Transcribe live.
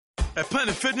At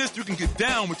Planet Fitness, you can get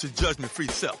down with your judgment-free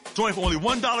self. Join for only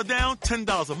 $1 down,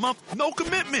 $10 a month, no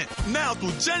commitment. Now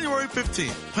through January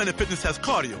 15th, Planet Fitness has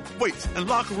cardio, weights, and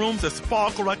locker rooms that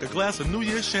sparkle like a glass of New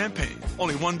Year's champagne.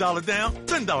 Only $1 down,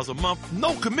 $10 a month,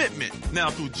 no commitment. Now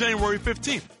through January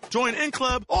 15th. Join in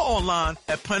club or online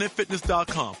at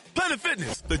planetfitness.com. Planet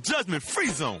Fitness, the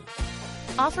judgment-free zone.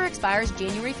 Offer expires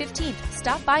January 15th.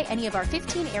 Stop by any of our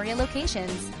 15 area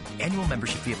locations. Annual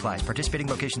membership fee applies. Participating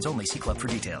locations only. See club for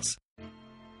details.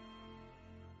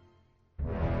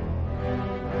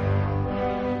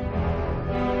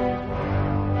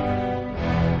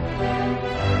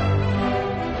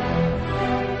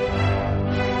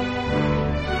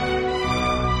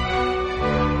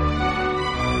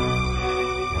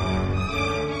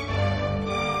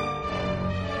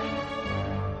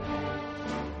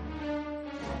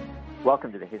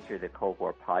 Welcome to the History of the Cold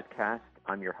War podcast.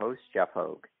 I'm your host, Jeff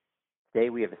Hogue. Today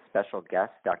we have a special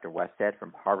guest, Dr. Westad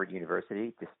from Harvard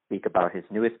University, to speak about his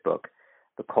newest book,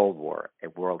 The Cold War, A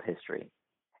World History.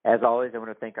 As always, I want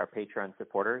to thank our Patreon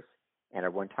supporters and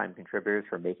our one-time contributors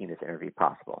for making this interview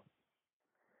possible.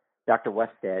 Dr.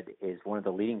 Westad is one of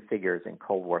the leading figures in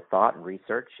Cold War thought and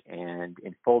research, and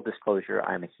in full disclosure,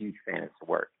 I'm a huge fan of his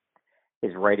work.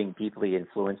 His writing deeply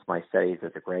influenced my studies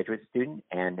as a graduate student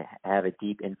and have a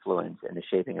deep influence in the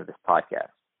shaping of this podcast.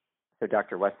 So,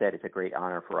 Dr. Westad, it's a great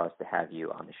honor for us to have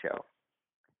you on the show.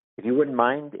 If you wouldn't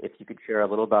mind, if you could share a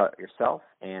little about yourself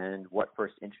and what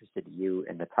first interested you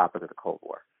in the topic of the Cold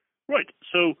War. Right.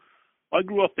 So I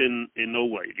grew up in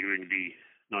Norway during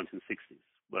the 1960s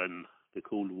when the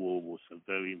Cold War was a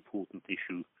very important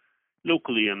issue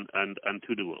locally and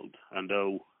to the world. And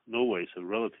though Norway is a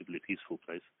relatively peaceful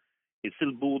place, it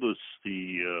still borders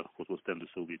the what was then the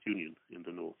Soviet Union in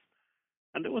the north.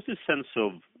 And there was this sense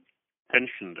of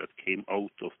tension that came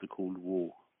out of the Cold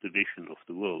War division of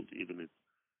the world, even in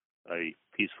a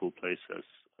peaceful place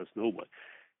as Norway.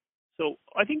 So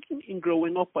I think in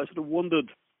growing up, I sort of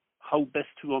wondered how best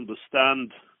to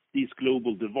understand these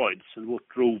global divides and what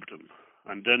drove them.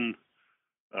 And then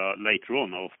later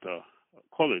on, after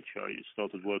college, I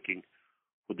started working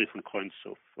for different kinds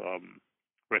of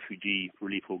refugee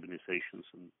relief organizations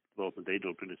and development aid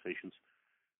organizations,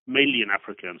 mainly in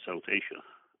Africa and South Asia.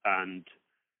 And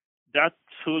that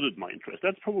furthered my interest.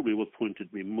 That's probably what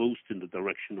pointed me most in the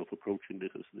direction of approaching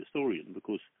this as an historian,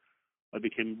 because I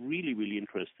became really, really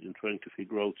interested in trying to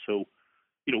figure out,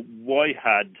 why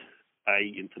had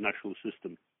an international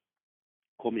system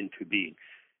come into being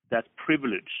that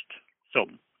privileged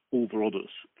some over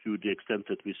others to the extent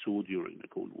that we saw during the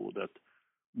Cold War, that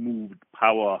moved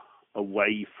power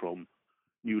away from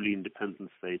newly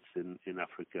independent states in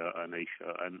Africa and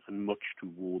Asia and much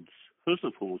towards, first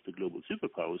and foremost, the global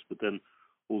superpowers, but then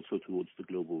also towards the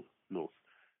global north.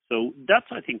 So that's,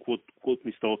 I think, what got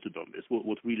me started on this,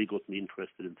 what really got me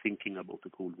interested in thinking about the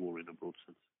Cold War in a broad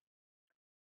sense.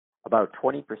 About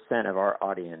 20% of our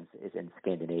audience is in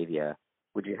Scandinavia.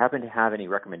 Would you happen to have any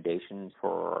recommendations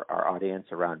for our audience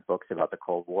around books about the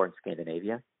Cold War in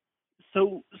Scandinavia?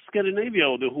 So Scandinavia,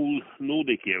 or the whole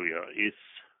Nordic area, is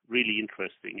really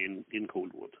interesting in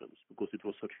Cold War terms because it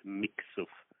was such a mix of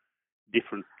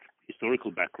different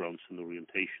historical backgrounds and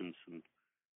orientations. And,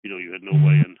 you had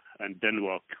Norway and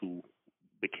Denmark, who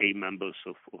became members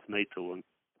of NATO and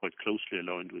quite closely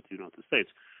aligned with the United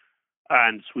States,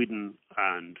 and Sweden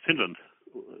and Finland,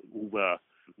 who were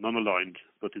non-aligned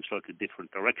but in slightly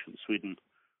different directions. Sweden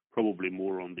probably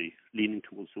more on the leaning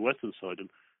towards the Western side, and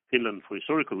Finland, for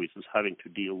historical reasons, having to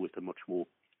deal with a much more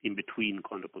in-between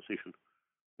kind of position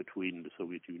between the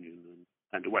Soviet Union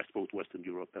and the West, both Western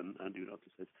Europe and the United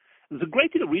States. There's a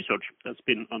great deal of research that's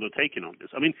been undertaken on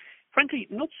this. I mean, frankly,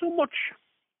 not so much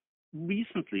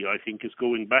recently, I think, is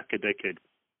going back a decade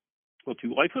or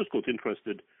two. I first got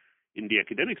interested in the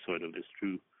academic side of this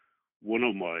through one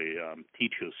of my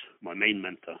teachers, my main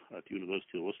mentor at the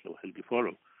University of Oslo, Helge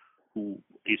Faro, who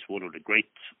is one of the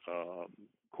great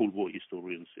Cold War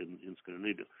historians in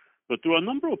Scandinavia. But there are a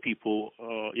number of people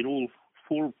in all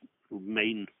four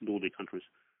main Nordic countries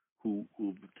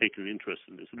who've taken an interest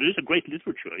in this. So there is a great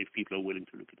literature if people are willing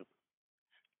to look it up.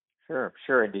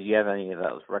 Sure. And did you have any of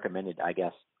those recommended, I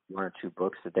guess, one or two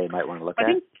books that they might want to look at?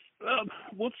 I think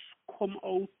what's come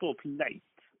out of late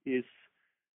is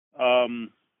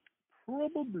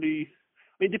probably,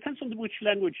 it depends on which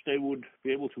language they would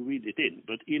be able to read it in,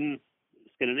 but in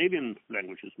Scandinavian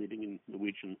languages, meaning in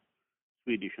Norwegian,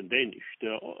 Swedish, and Danish,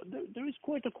 there is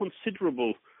quite a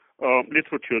considerable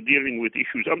literature dealing with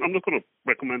issues. I'm not going to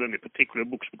recommend any particular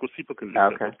books because people can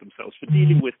look at it themselves, but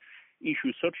dealing with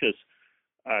issues such as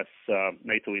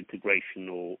NATO integration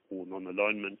or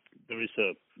non-alignment. There is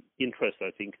a interest, I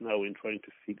think, now in trying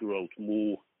to figure out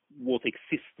more what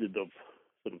existed of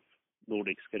sort of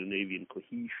Nordic Scandinavian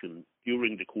cohesion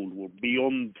during the Cold War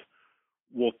beyond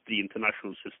what the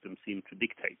international system seemed to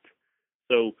dictate.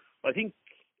 So I think,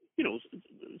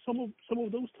 some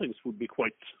of those things would be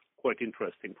quite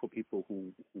interesting for people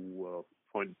who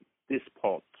find this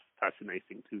part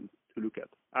fascinating to look at.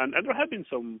 And there have been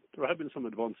some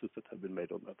advances that have been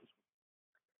made on that as well.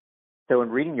 So in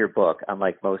reading your book,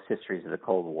 unlike most histories of the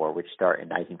Cold War, which start in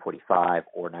 1945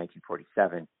 or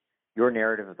 1947, your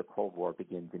narrative of the Cold War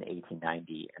begins in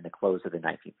 1890 and the close of the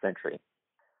 19th century.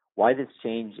 Why this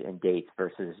change in dates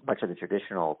versus much of the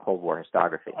traditional Cold War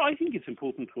historiography? I think it's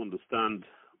important to understand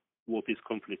what this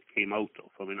conflict came out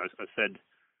of. I mean, as I said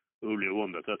earlier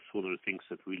on, that's one of the things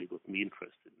that really got me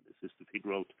interested in this, is to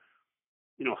figure out,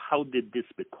 how did this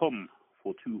become,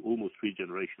 for almost three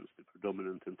generations, the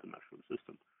predominant international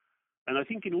system? And I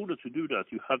think in order to do that,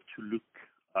 you have to look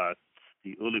at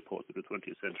the early part of the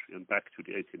 20th century and back to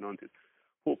the 1890s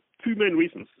for two main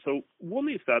reasons. So one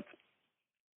is that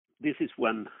this is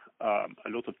when a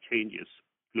lot of changes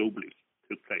globally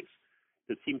took place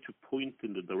that seemed to point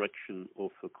in the direction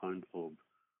of a kind of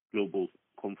global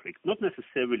conflict, not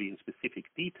necessarily in specific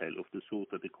detail of the sort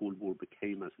that the Cold War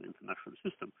became as an international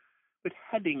system, but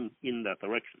heading in that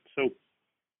direction. So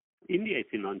in the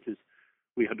 1890s,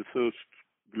 we had the first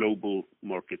global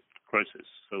market crisis.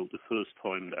 So the first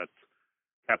time that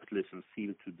capitalism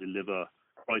seemed to deliver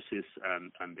crisis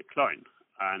and decline.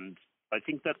 And I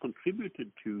think that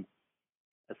contributed to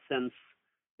a sense,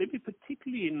 maybe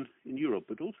particularly in Europe,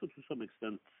 but also to some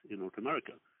extent in North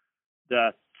America,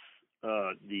 that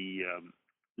the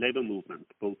labor movement,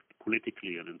 both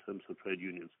politically and in terms of trade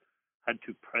unions, had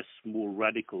to press more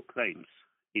radical claims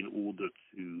in order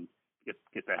to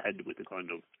get ahead with the kind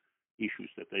of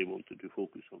issues that they wanted to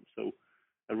focus on. So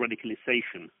a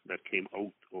radicalization that came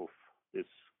out of this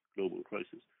global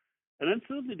crisis. And then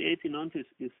certainly the 1890s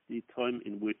is the time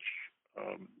in which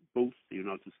both the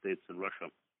United States and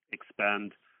Russia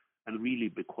expand and really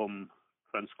become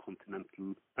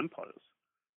transcontinental empires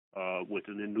with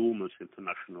an enormous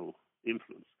international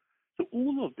influence. So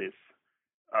all of this,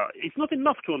 it's not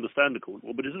enough to understand the Cold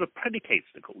War, but it sort of predicates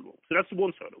the Cold War. So that's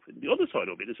one side of it. The other side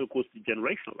of it is, of course, the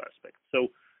generational aspect.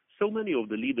 So many of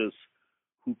the leaders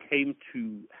who came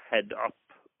to head up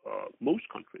most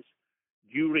countries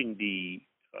during the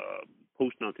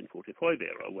post-1945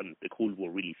 era, when the Cold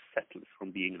War really settles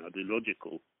from being an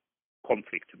ideological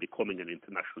conflict to becoming an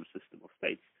international system of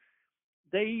states,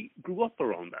 they grew up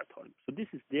around that time. So this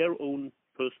is their own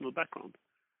personal background.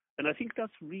 And I think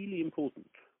that's really important,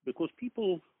 because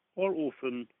people are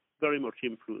often very much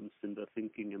influenced in their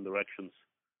thinking and their actions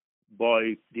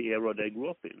by the era they grew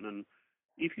up in. And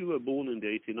if you were born in the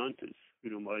 1890s,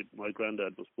 my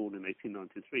granddad was born in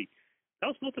 1893, that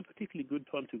was not a particularly good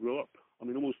time to grow up. I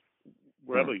mean, almost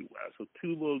wherever you were. So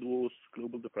 2 world wars,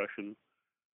 global depression,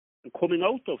 and coming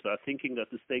out of that, thinking that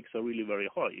the stakes are really very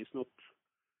high, is not,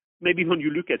 maybe when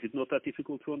you look at it, not that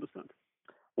difficult to understand.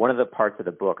 One of the parts of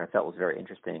the book I thought was very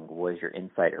interesting was your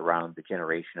insight around the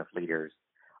generation of leaders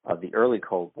of the early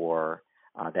Cold War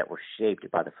that were shaped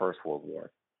by the First World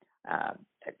War.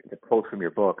 The quote from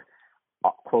your book,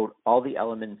 quote, "All the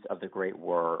elements of the Great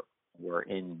War were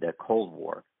in the Cold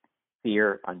War: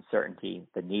 fear, uncertainty,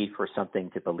 the need for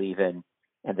something to believe in,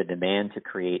 and the demand to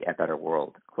create a better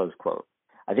world," close quote.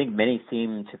 I think many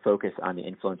seem to focus on the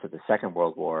influence of the Second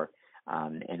World War,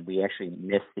 and we actually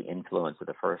miss the influence of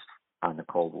the First on the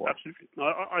Cold War. Absolutely. No,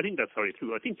 I think that's very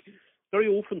true. I think very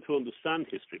often to understand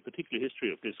history, particularly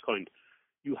history of this kind,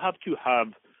 you have to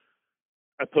have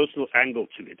a personal angle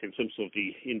to it in terms of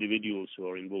the individuals who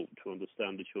are involved to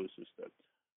understand the choices that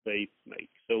they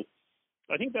make. So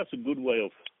I think that's a good way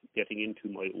of getting into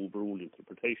my overall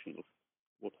interpretation of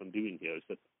what I'm doing here, is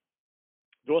that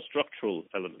there are structural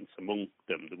elements, among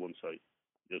them the ones I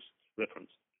just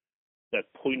referenced,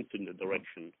 that point in the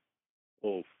direction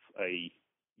of a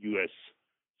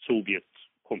US-Soviet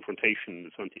confrontation in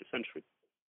the 20th century.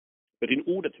 But in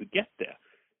order to get there,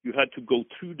 you had to go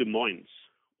through the minds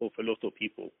of a lot of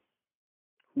people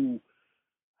who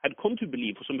had come to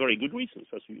believe, for some very good reasons,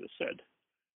 as you just said,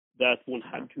 that one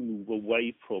had to move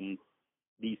away from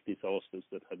these disasters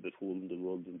that had befallen the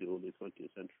world in the early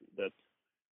 20th century.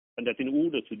 And that in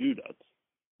order to do that,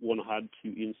 one had to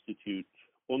institute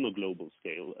on a global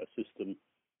scale a system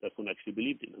that one actually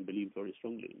believed in and believed very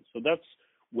strongly in. So that's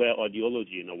where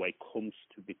ideology, in a way, comes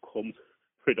to become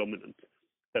predominant,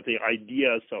 that the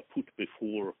ideas are put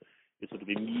before the sort of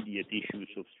immediate issues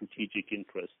of strategic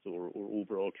interest or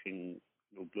overarching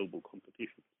global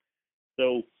competition.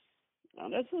 So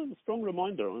that's a strong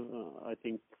reminder, I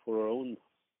think, for our own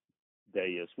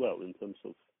day as well, in terms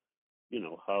of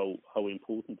how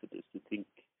important it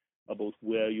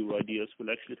your ideas will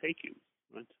actually take you,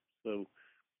 right? So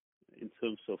in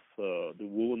terms of the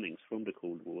warnings from the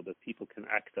Cold War, that people can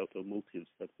act out of motives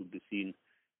that would be seen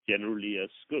generally as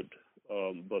good,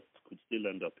 but could still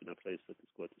end up in a place that is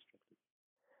quite destructive.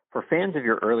 For fans of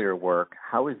your earlier work,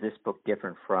 how is this book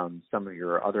different from some of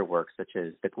your other works, such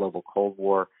as The Global Cold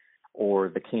War or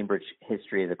The Cambridge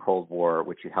History of the Cold War,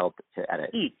 which you helped to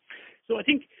edit? So I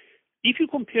think if you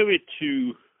compare it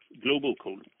to Global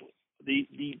Cold War, the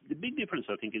big difference,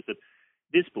 I think, is that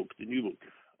this book, the new book,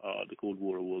 The Cold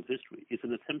War of World History, is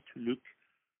an attempt to look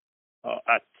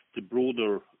at the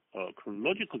broader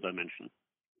chronological dimension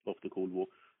of the Cold War,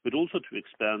 but also to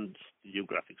expand the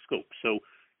geographic scope. So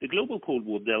the Global Cold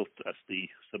War dealt, as the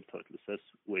subtitle says,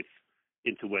 with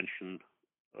intervention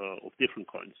of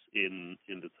different kinds in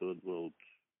the Third World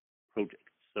project.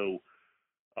 So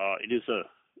it is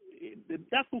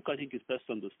that book, I think, is best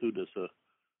understood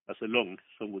as a long,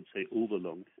 some would say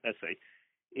overlong essay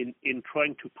in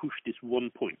trying to push this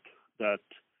one point that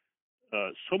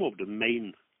some of the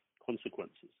main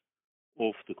consequences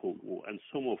of the Cold War and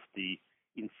some of the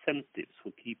incentives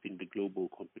for keeping the global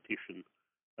competition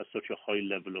at such a high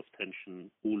level of tension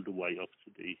all the way up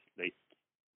to the late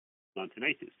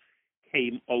 1980s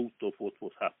came out of what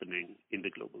was happening in the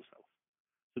global south.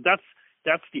 So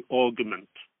that's the argument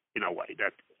in a way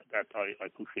that I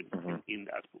push in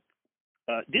that book.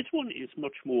 This one is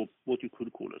much more what you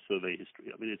could call a survey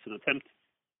history. I mean, it's an attempt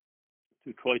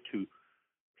to try to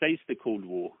place the Cold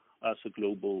War as a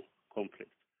global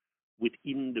conflict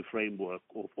within the framework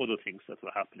of other things that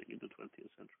were happening in the 20th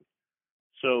century.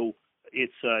 So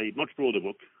it's a much broader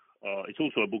book. It's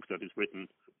also a book that is written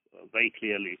very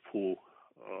clearly for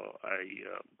a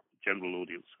general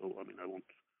audience. So, I mean, I want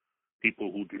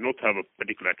people who do not have a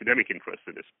particular academic interest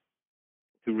in this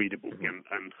to read the book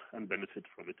and benefit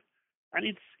from it. And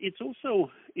it's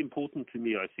also important to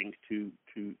me, I think, to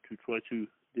try to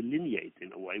delineate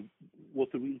in a way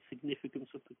what the real significance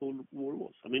of the Cold War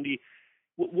was. I mean,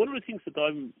 one of the things that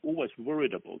I'm always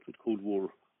worried about with Cold War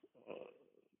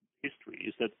history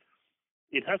is that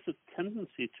it has a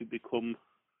tendency to become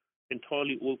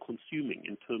entirely all-consuming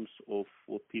in terms of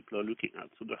what people are looking at.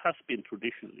 So there has been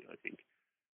traditionally, I think,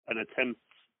 an attempt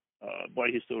by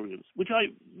historians, which I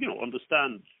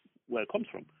understand where it comes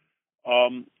from,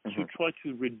 to try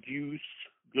to reduce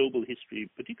global history,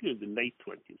 particularly in the late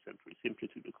 20th century, simply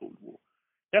to the Cold War.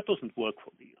 That doesn't work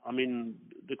for me. I mean,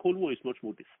 the Cold War is much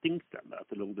more distinct than that,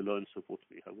 along the lines of what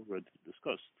we have already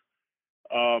discussed.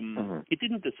 It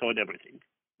didn't decide everything,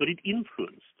 but it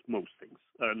influenced most things,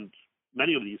 and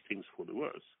many of these things for the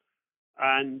worse.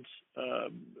 And,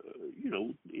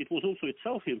 it was also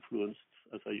itself influenced,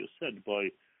 as I just said, by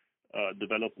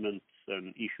developments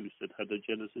and issues that had their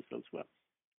genesis elsewhere.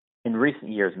 In recent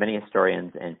years, many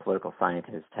historians and political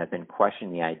scientists have been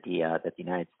questioning the idea that the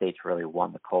United States really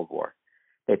won the Cold War.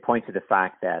 They point to the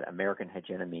fact that American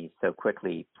hegemony so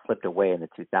quickly slipped away in the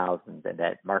 2000s and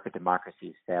that market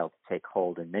democracies failed to take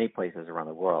hold in many places around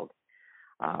the world.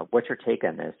 What's your take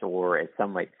on this? Or as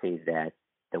some might say, that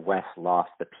the West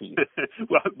lost the peace?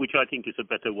 Well, which I think is a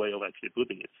better way of actually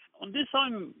putting it. On this,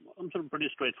 I'm sort of pretty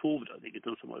straightforward, I think, in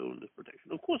terms of my own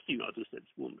interpretation. Of course, the United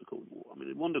States won the Cold War. I mean,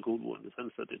 it won the Cold War in the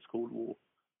sense that its Cold War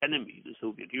enemy, the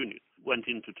Soviet Union, went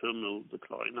into terminal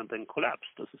decline and then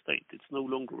collapsed as a state. It's no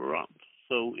longer around.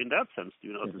 So in that sense,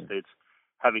 the United States,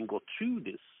 having got through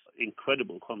this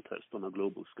incredible contest on a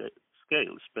global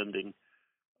scale, spending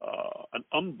an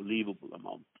unbelievable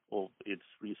amount of its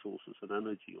resources and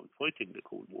energy on fighting the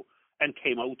Cold War, and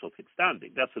came out of it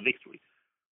standing. That's a victory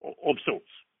of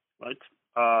sorts, right?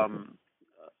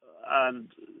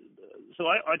 And so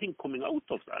I think coming out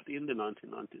of that in the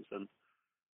 1990s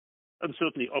and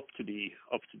certainly up to the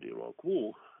Iraq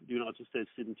War, the United States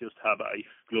didn't just have a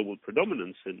global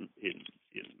predominance in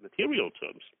material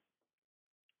terms,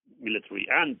 military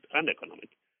and economic,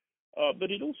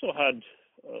 but it also had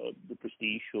the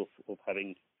prestige of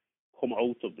having come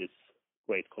out of this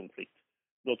great conflict,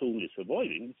 not only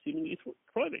surviving, seemingly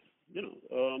thriving.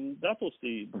 That was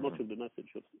much of the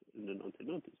message in the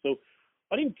 1990s. So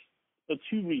I think there are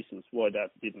two reasons why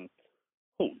that didn't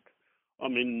hold. I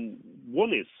mean,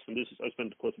 one is, and I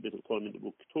spent quite a bit of time in the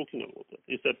book talking about it,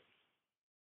 is that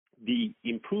the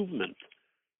improvement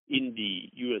in the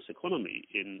U.S. economy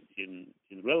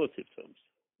in relative terms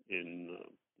in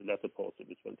the latter part of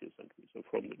the 20th century, so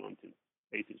from the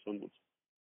 1980s onwards,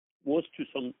 was to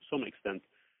some extent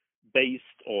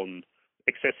based on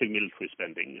excessive military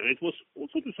spending. And it was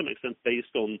also to some extent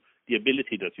based on the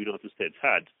ability that the United States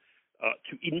had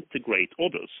to integrate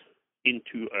others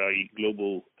into a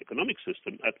global economic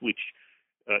system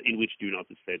in which the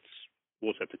United States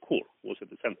was at the core, was at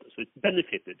the center. So it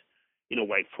benefited in a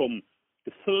way, from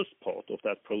the first part of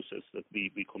that process that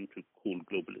we come to call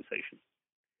globalization.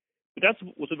 But that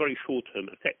was a very short-term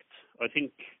effect. I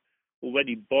think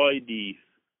already by the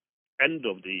end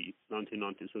of the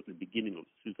 1990s, certainly beginning of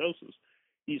the 2000s,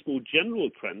 these more general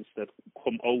trends that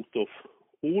come out of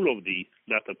all of the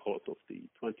latter part of the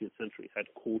 20th century had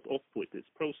caught up with this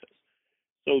process.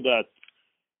 So that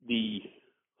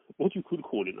what you could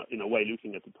call in a way,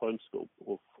 looking at the time scope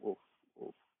of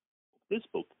this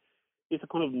book, is a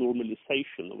kind of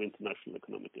normalization of international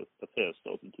economic affairs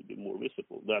starting to be more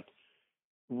visible. That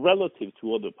relative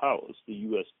to other powers, the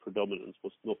U.S. predominance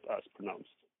was not as pronounced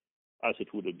as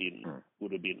it would have been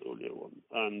earlier on.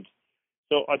 And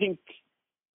so I think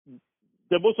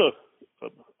there was a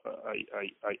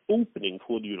opening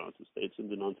for the United States in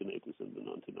the 1980s and the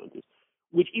 1990s,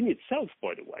 which in itself,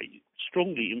 by the way,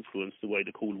 strongly influenced the way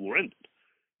the Cold War ended.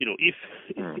 If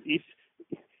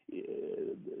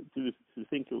to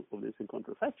think of this in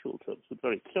counterfactual terms, but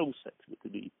very close actually to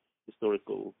the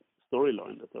historical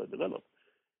storyline that I developed,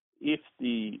 if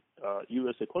the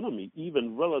U.S. economy,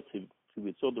 even relative to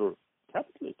its other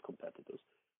capitalist competitors,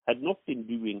 had not been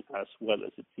doing as well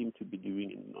as it seemed to be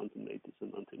doing in the 1980s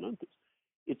and 1990s,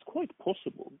 it's quite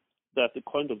possible that the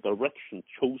kind of direction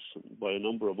chosen by a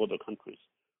number of other countries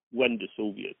when the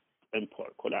Soviet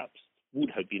empire collapsed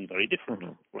would have been very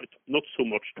different, right? Not so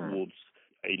much towards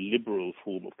a liberal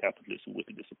form of capitalism with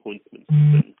the disappointments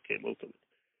that then came out of it.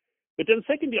 But then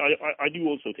secondly, I do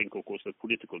also think, of course, that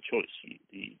political choice,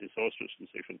 the disastrous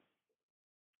decision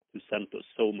to center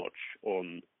so much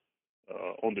on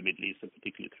the Middle East, and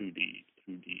particularly through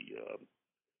the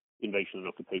invasion and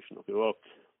occupation of Iraq,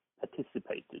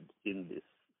 participated in this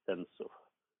sense of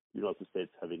the United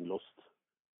States having lost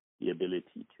the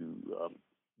ability to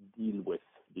deal with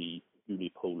the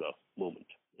unipolar moment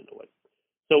in a way.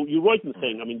 So you're right in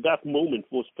saying, that moment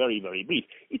was very, very brief.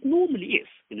 It normally is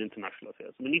in international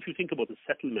affairs. If you think about the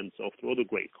settlements after other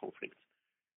great conflicts,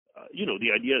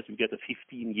 the idea is you get a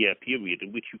 15-year period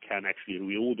in which you can actually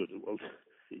reorder the world.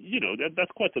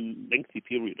 That's quite a lengthy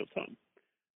period of time.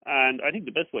 And I think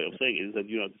the best way of saying it is that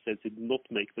the United States did not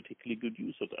make particularly good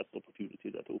use of that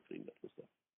opportunity, that opening that was there.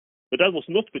 But that was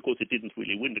not because it didn't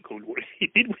really win the Cold War.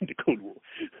 It did win the Cold War,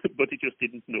 but it just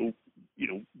didn't know,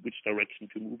 which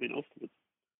direction to move in afterwards.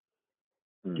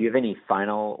 Do you have any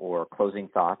final or closing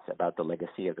thoughts about the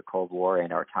legacy of the Cold War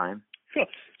and our time? Sure.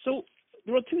 So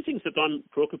there are two things that I'm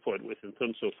preoccupied with in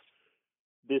terms of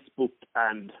this book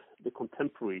and the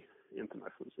contemporary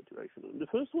international situation. And the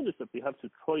first one is that we have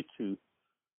to try to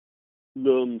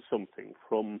learn something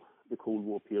from the Cold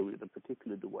War period, and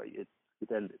particularly the way it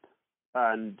ended.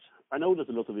 And I know that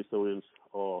a lot of historians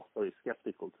are very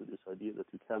skeptical to this idea that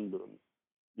you can learn,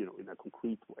 in a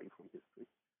concrete way from history.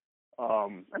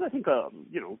 And I think,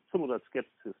 some of that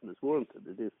skepticism is warranted.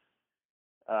 It is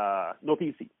not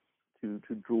easy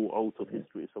to draw out of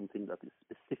history something that is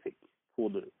specific for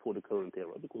the current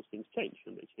era, because things change,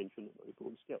 and they change on a very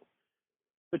broad scale.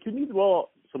 But there are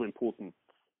some important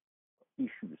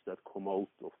issues that come out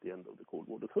of the end of the Cold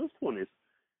War. The first one is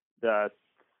that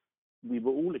we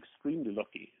were all extremely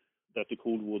lucky that the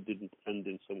Cold War didn't end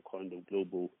in some kind of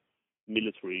global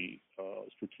military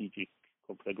strategic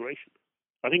conflagration.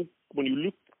 I think when you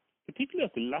look particularly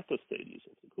at the latter stages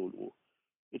of the Cold War,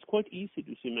 it's quite easy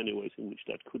to see many ways in which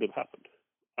that could have happened.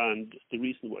 And the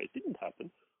reason why it didn't happen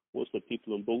was that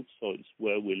people on both sides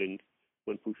were willing,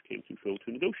 when push came to shove,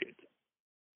 to negotiate.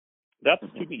 That's,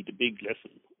 to me, the big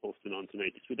lesson of the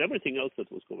 1980s. With everything else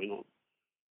that was going on,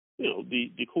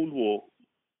 the Cold War,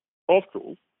 after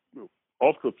all,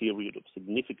 after a period of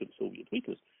significant Soviet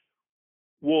weakness,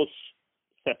 was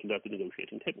settled at the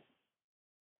negotiating table.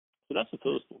 So that's the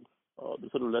first one. The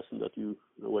sort of lesson that you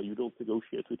don't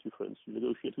negotiate with your friends, you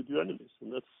negotiate with your enemies,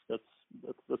 and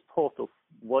that's part of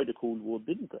why the Cold War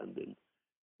didn't end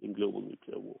in global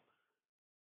nuclear war.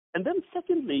 And then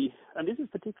secondly, and this is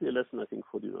particularly a lesson I think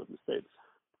for the United States,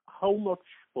 how much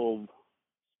of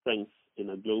strength in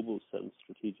a global sense,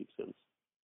 strategic sense,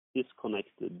 is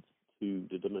connected to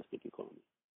the domestic economy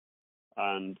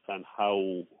and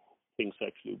how things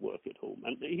actually work at home.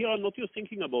 And here I'm not just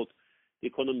thinking about the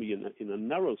economy in a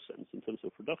narrow sense in terms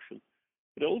of production,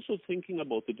 but also thinking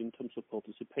about it in terms of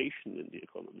participation in the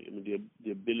economy.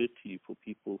 The ability for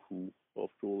people who,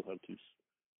 after all, have to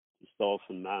staff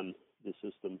and man the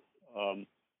system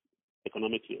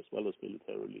economically as well as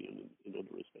militarily and in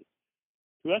other respects,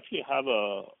 to actually have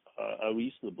a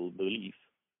reasonable belief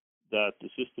that the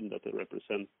system that they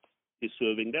represent is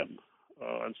serving them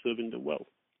and serving them well,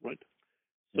 right?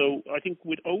 So I think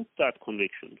without that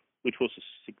conviction, which was a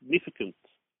significant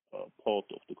part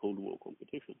of the Cold War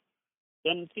competition,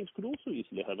 then things could also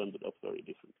easily have ended up very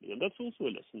differently. And that's also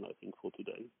a lesson, I think, for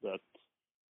today, that,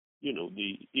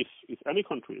 if any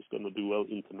country is going to do well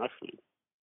internationally,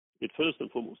 it first and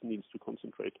foremost needs to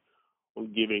concentrate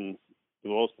on giving the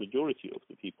vast majority of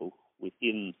the people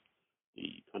within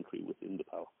the country, within the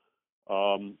power,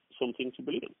 something to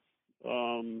believe in,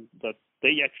 that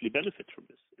they actually benefit from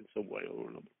this in some way or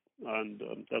another. And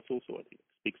that's also, I think,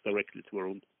 speaks directly to our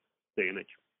own day and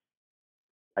age.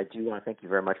 I do want to thank you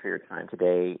very much for your time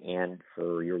today and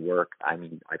for your work. I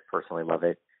mean, I personally love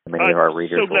it. Many of our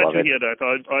readers will love it. I'm so glad to hear that.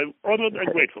 I'm honored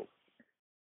and grateful.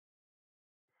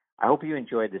 I hope you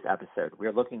enjoyed this episode. We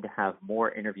are looking to have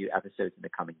more interview episodes in the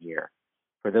coming year.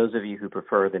 For those of you who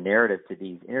prefer the narrative to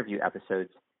these interview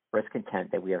episodes, rest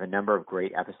content that we have a number of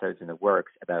great episodes in the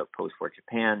works about post-war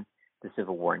Japan, the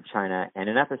Civil War in China, and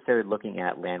an episode looking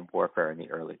at land warfare in the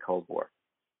early Cold War.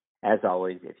 As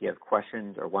always, if you have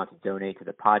questions or want to donate to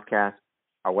the podcast,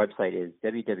 our website is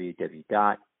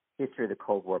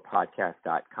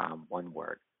www.historyofthecoldwarpodcast.com, one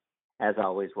word. As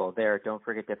always, while there, don't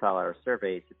forget to fill out our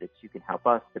survey so that you can help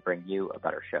us to bring you a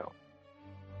better show.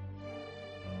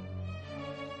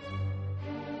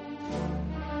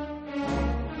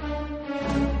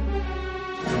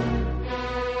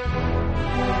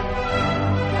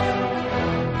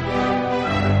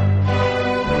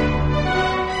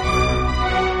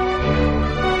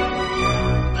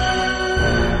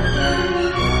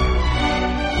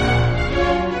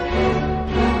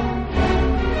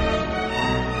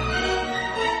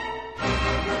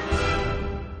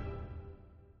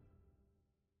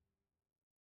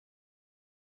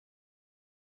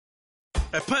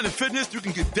 At Planet Fitness, you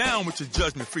can get down with your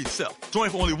judgment-free self.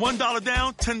 Join for only $1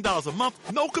 down, $10 a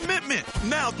month, no commitment.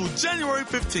 Now through January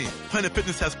 15th, Planet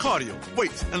Fitness has cardio,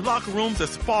 weights, and locker rooms that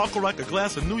sparkle like a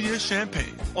glass of New Year's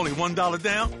champagne. Only $1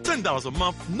 down, $10 a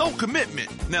month, no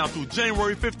commitment. Now through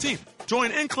January 15th.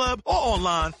 Join in club or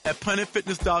online at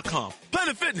planetfitness.com.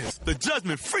 Planet Fitness, the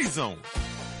judgment-free zone.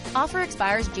 Offer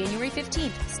expires January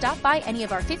 15th. Stop by any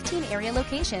of our 15 area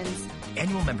locations.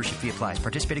 Annual membership fee applies.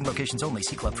 Participating locations only.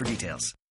 See club for details.